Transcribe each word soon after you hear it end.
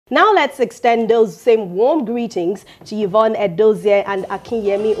Now let's extend those same warm greetings to Yvonne, Edozien and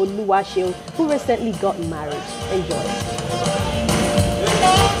Akinyemi Oluwaseun, who recently got married. Enjoy.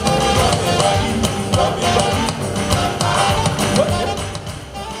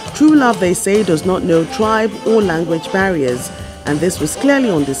 True love, they say, does not know tribe or language barriers, and this was clearly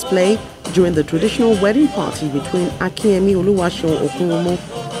on display during the traditional wedding party between Akinyemi Oluwaseun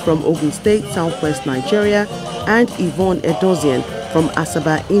from Ogun State, southwest Nigeria, and Yvonne Edozien from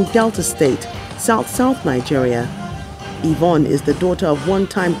Asaba in Delta State, south Nigeria. Yvonne is the daughter of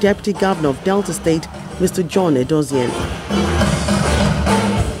one-time Deputy Governor of Delta State, Mr. John Edozien.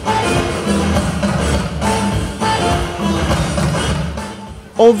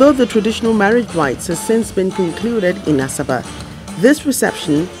 Although the traditional marriage rites has since been concluded in Asaba, this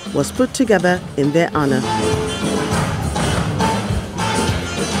reception was put together in their honor.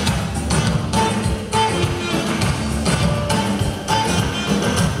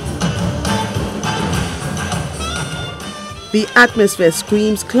 The atmosphere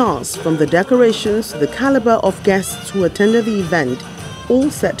screams class, from the decorations to the caliber of guests who attended the event, all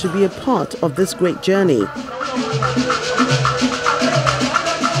set to be a part of this great journey.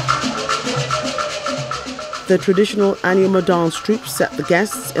 The traditional annual dance troupe set the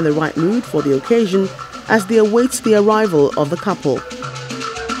guests in the right mood for the occasion as they await the arrival of the couple.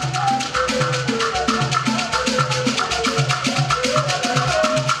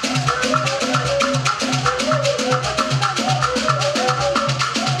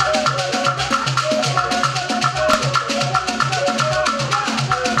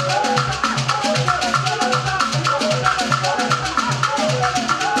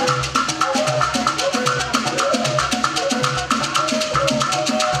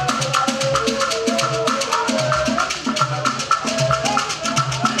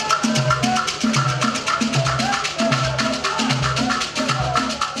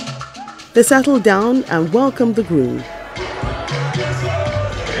 They settled down and welcomed the groom.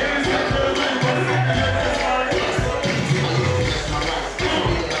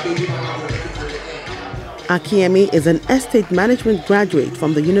 Akinyemi is an estate management graduate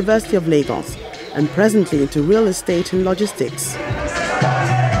from the University of Lagos and presently into real estate and logistics.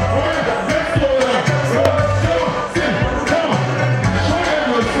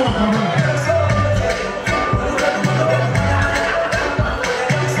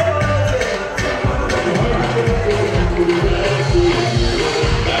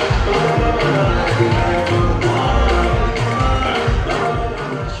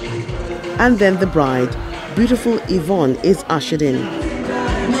 And then the bride, beautiful Yvonne, is ushered in.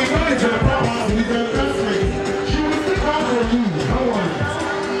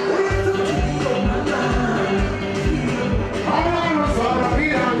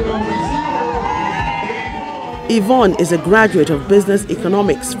 Yvonne is a graduate of business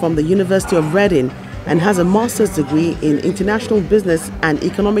economics from the University of Reading and has a master's degree in international business and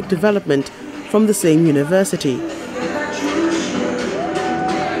economic development from the same university.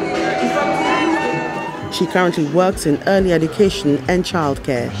 She currently works in early education and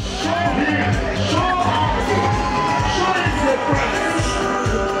childcare.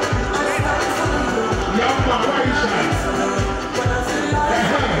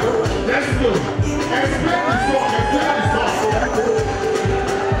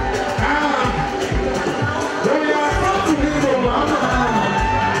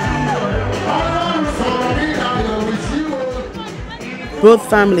 Both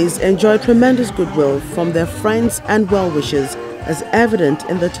families enjoy tremendous goodwill from their friends and well-wishers, as evident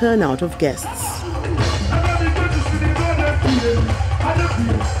in the turnout of guests.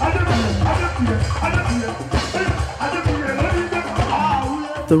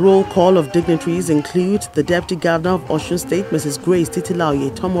 The roll call of dignitaries include the Deputy Governor of Osun State, Mrs. Grace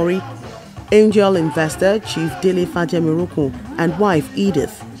Titilaoye Tomori, Angel Investor Chief Dele Fajemiruku and wife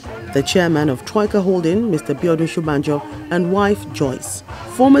Edith, the Chairman of Troika Holding, Mr. Biodun Shubanjo, and wife Joyce,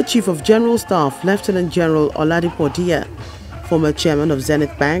 former Chief of General Staff, Lieutenant General Oladipo Dia, former Chairman of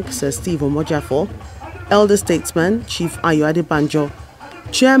Zenith Bank, Sir Steve Omojafo, Elder Statesman, Chief Ayo Adebanjo,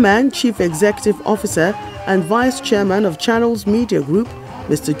 Chairman, Chief Executive Officer, and Vice Chairman of Channels Media Group,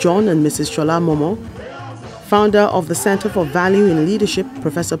 Mr. John and Mrs. Shola Momo, founder of the Center for Value in Leadership,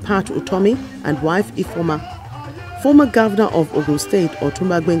 Professor Pat Utomi, and wife Ifoma, former Governor of Ogun State,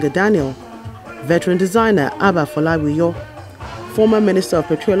 Otumba Gbenga Daniel, veteran designer Abba Folawiyo, former Minister of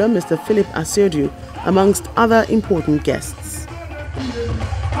Petroleum, Mr. Philip Asiodu, amongst other important guests.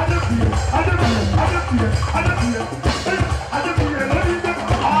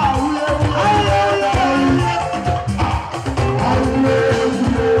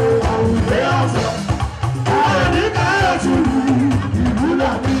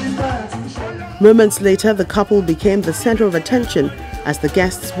 Moments later, the couple became the center of attention as the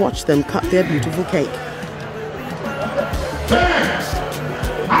guests watched them cut their beautiful cake.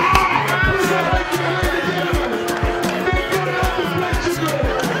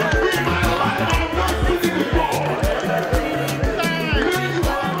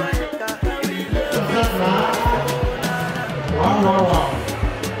 Wow.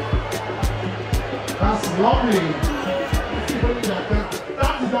 That's lovely.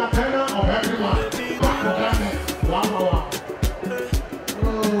 That is the antenna of everyone. Wow. Oh.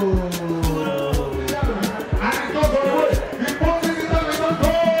 And it goes away. He puts it in the little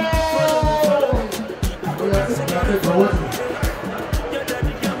goal.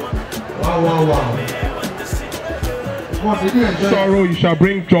 Wow. Sorrow, you shall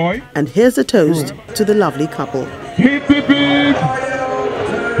bring joy. And here's a toast to the lovely couple. Hip, hip, hip.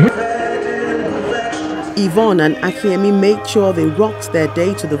 Yvonne and Akinyemi made sure they rocked their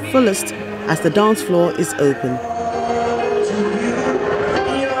day to the fullest as the dance floor is open.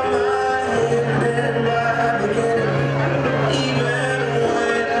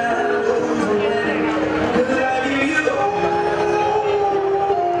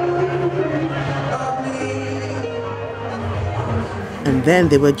 And then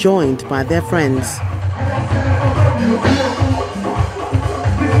they were joined by their friends.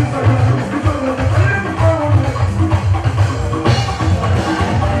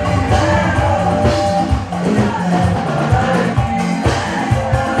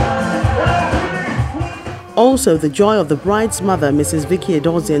 Also, the joy of the bride's mother, Mrs. Vicky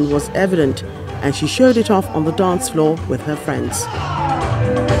Edozien, was evident, and she showed it off on the dance floor with her friends.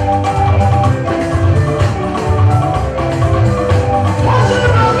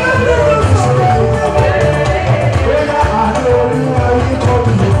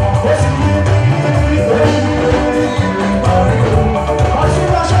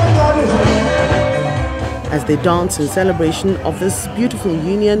 As they dance in celebration of this beautiful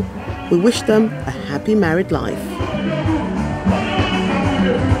union, we wish them a happy married life.